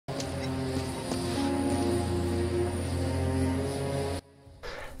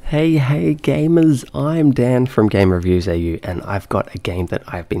Hey gamers, I'm Dan from GameReviewsAU, and I've got a game that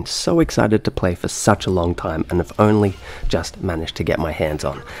I've been so excited to play for such a long time and have only just managed to get my hands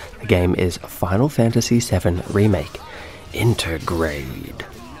on. The game is Final Fantasy VII Remake Intergrade.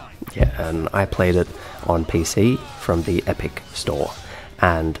 Yeah, and I played it on PC from the Epic Store,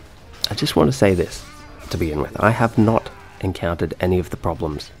 and I just want to say this to begin with. I have not encountered any of the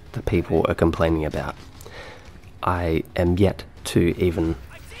problems that people are complaining about. I am yet to even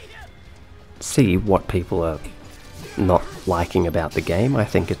see what people are not liking about the game. I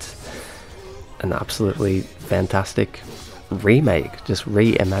think it's an absolutely fantastic remake, just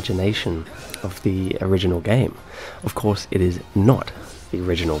reimagination of the original game. Of course, it is not the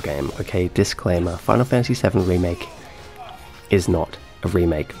original game. Okay, disclaimer, Final Fantasy VII Remake is not a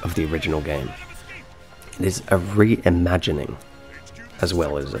remake of the original game. It is a reimagining as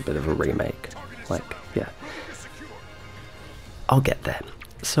well as a bit of a remake. Like, yeah. I'll get there.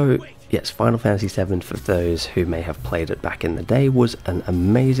 So, yes, Final Fantasy VII, for those who may have played it back in the day, was an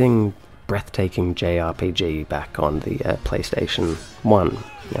amazing, breathtaking JRPG back on the PlayStation 1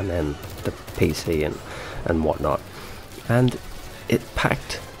 and then the PC and whatnot. And it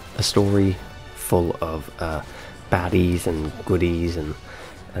packed a story full of baddies and goodies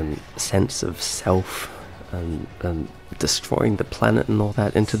and sense of self and destroying the planet and all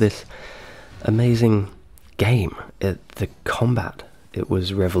that into this amazing game. The combat, it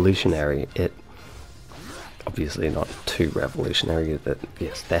was revolutionary. It obviously not too revolutionary. That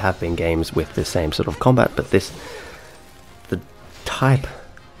yes, there have been games with the same sort of combat, but the type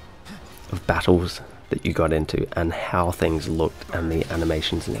of battles that you got into and how things looked and the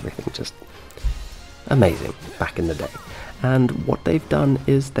animations and everything, just amazing back in the day. And what they've done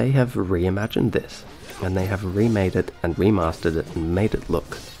is they have reimagined this, and they have remade it and remastered it and made it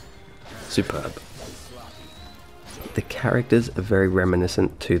look superb. The characters are very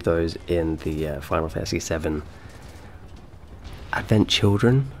reminiscent to those in the Final Fantasy VII Advent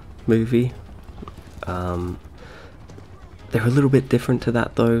Children movie. They're a little bit different to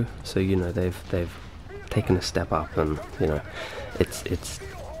that though, so you know they've taken a step up, and you know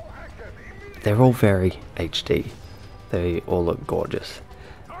they're all very HD. They all look gorgeous,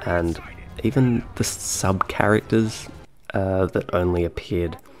 and even the sub characters that only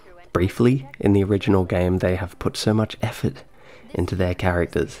appeared briefly in the original game, they have put so much effort into their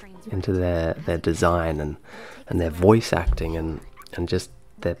characters, into their design and their voice acting and just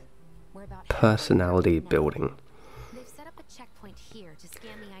their personality building.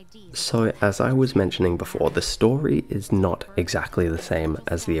 So, as I was mentioning before, the story is not exactly the same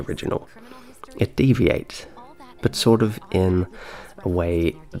as the original. It deviates, but sort of in a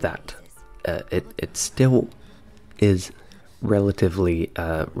way that it still is relatively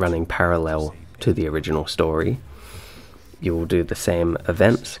running parallel to the original story. You will do the same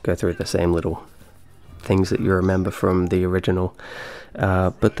events, go through the same little things that you remember from the original,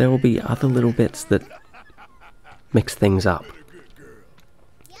 but there will be other little bits that mix things up,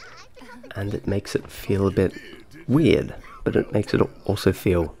 and it makes it feel a bit weird, but it makes it also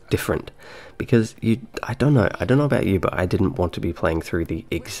feel different, because I don't know about you, but I didn't want to be playing through the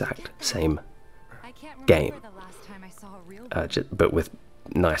exact same game, but with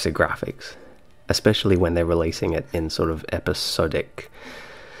nicer graphics, especially when they're releasing it in sort of episodic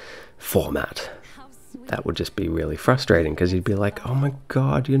format. That would just be really frustrating, because you'd be like, oh my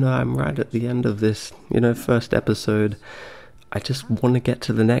god, you know, I'm right at the end of this, you know, first episode. I just want to get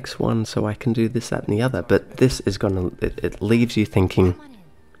to the next one so I can do this, that, and the other. But this is it leaves you thinking,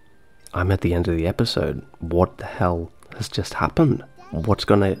 I'm at the end of the episode. What the hell has just happened? What's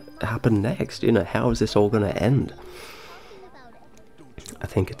going to happen next? You know, how is this all going to end? I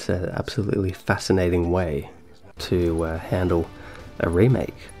think it's an absolutely fascinating way to handle a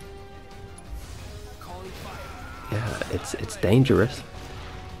remake. Yeah, it's dangerous,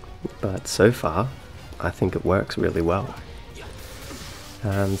 but so far I think it works really well.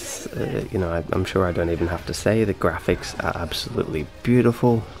 And you know, I'm sure I don't even have to say the graphics are absolutely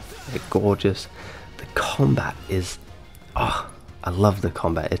beautiful. They're gorgeous. The combat is, oh, I love the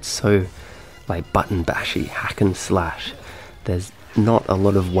combat. It's so like button bashy, hack and slash. There's not a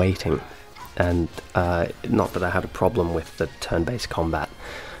lot of waiting, and not that I had a problem with the turn-based combat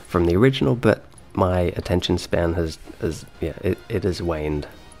from the original, but my attention span has waned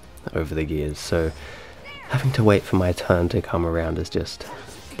over the years, so having to wait for my turn to come around is just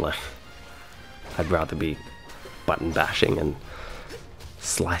blech. I'd rather be button bashing and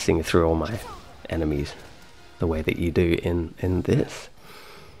slicing through all my enemies the way that you do in this.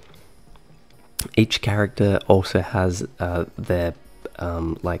 Each character also has their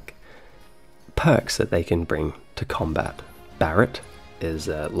like perks that they can bring to combat. Barrett is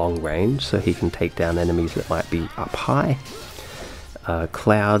long range, so he can take down enemies that might be up high.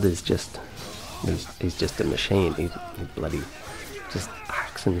 Cloud is just, he's just a machine. He bloody just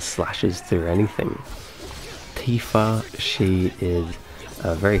hacks and slashes through anything. Tifa, she is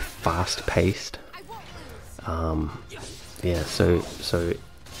very fast paced. Yeah, so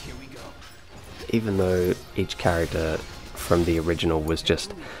even though each character from the original was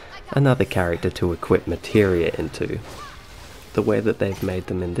just another character to equip materia into, the way that they've made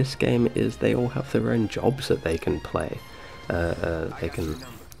them in this game is they all have their own jobs that they can play, they can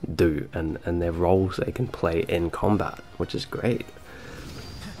do, and their roles they can play in combat, which is great.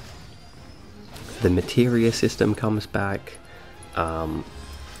 The materia system comes back,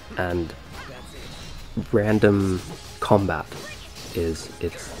 and random combat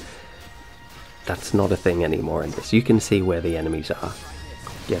that's not a thing anymore in this. You can see where the enemies are.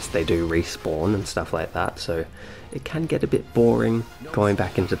 Yes, they do respawn and stuff like that, so it can get a bit boring going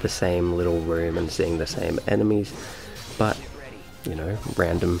back into the same little room and seeing the same enemies, but you know,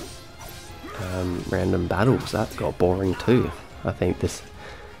 random battles, that got boring too. I think this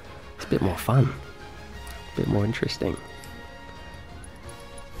is a bit more fun, a bit more interesting.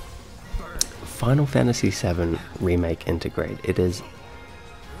 Final Fantasy VII Remake Intergrade. It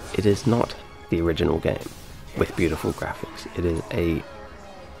is not the original game with beautiful graphics. It is a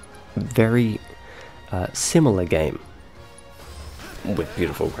very similar game with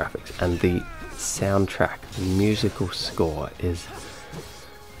beautiful graphics, and the soundtrack, the musical score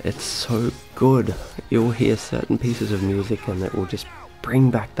it's so good. You'll hear certain pieces of music and it will just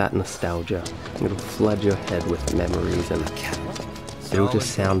bring back that nostalgia. It'll flood your head with memories, and it'll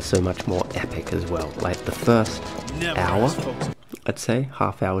just sound so much more epic as well. Like the first hour, I'd say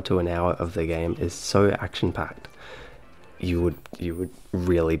half hour to an hour of the game is so action-packed. You would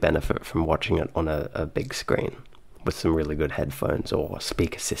really benefit from watching it on a big screen with some really good headphones or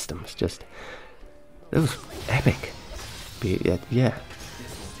speaker systems. Just, it was epic. Yeah,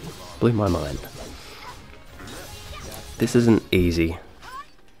 blew my mind. This is an easy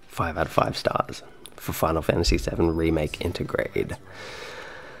 5 out of 5 stars for Final Fantasy VII Remake Intergrade.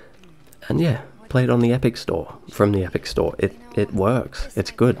 And yeah, play it on the Epic Store, from the Epic Store. It works,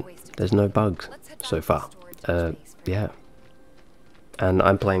 it's good, there's no bugs so far. Yeah. And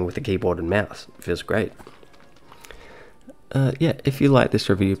I'm playing with the keyboard and mouse, it feels great. Yeah, if you like this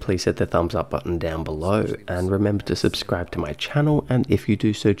review, please hit the thumbs up button down below, and remember to subscribe to my channel, and if you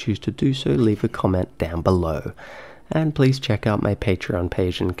do so choose to do so, leave a comment down below. And please check out my Patreon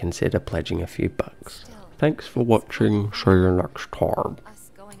page and consider pledging a few bucks. Thanks for watching, see you next time.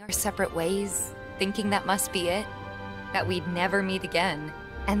 Us going our separate ways, thinking that must be it, that we'd never meet again.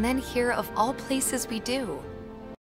 And then here, of all places, we do.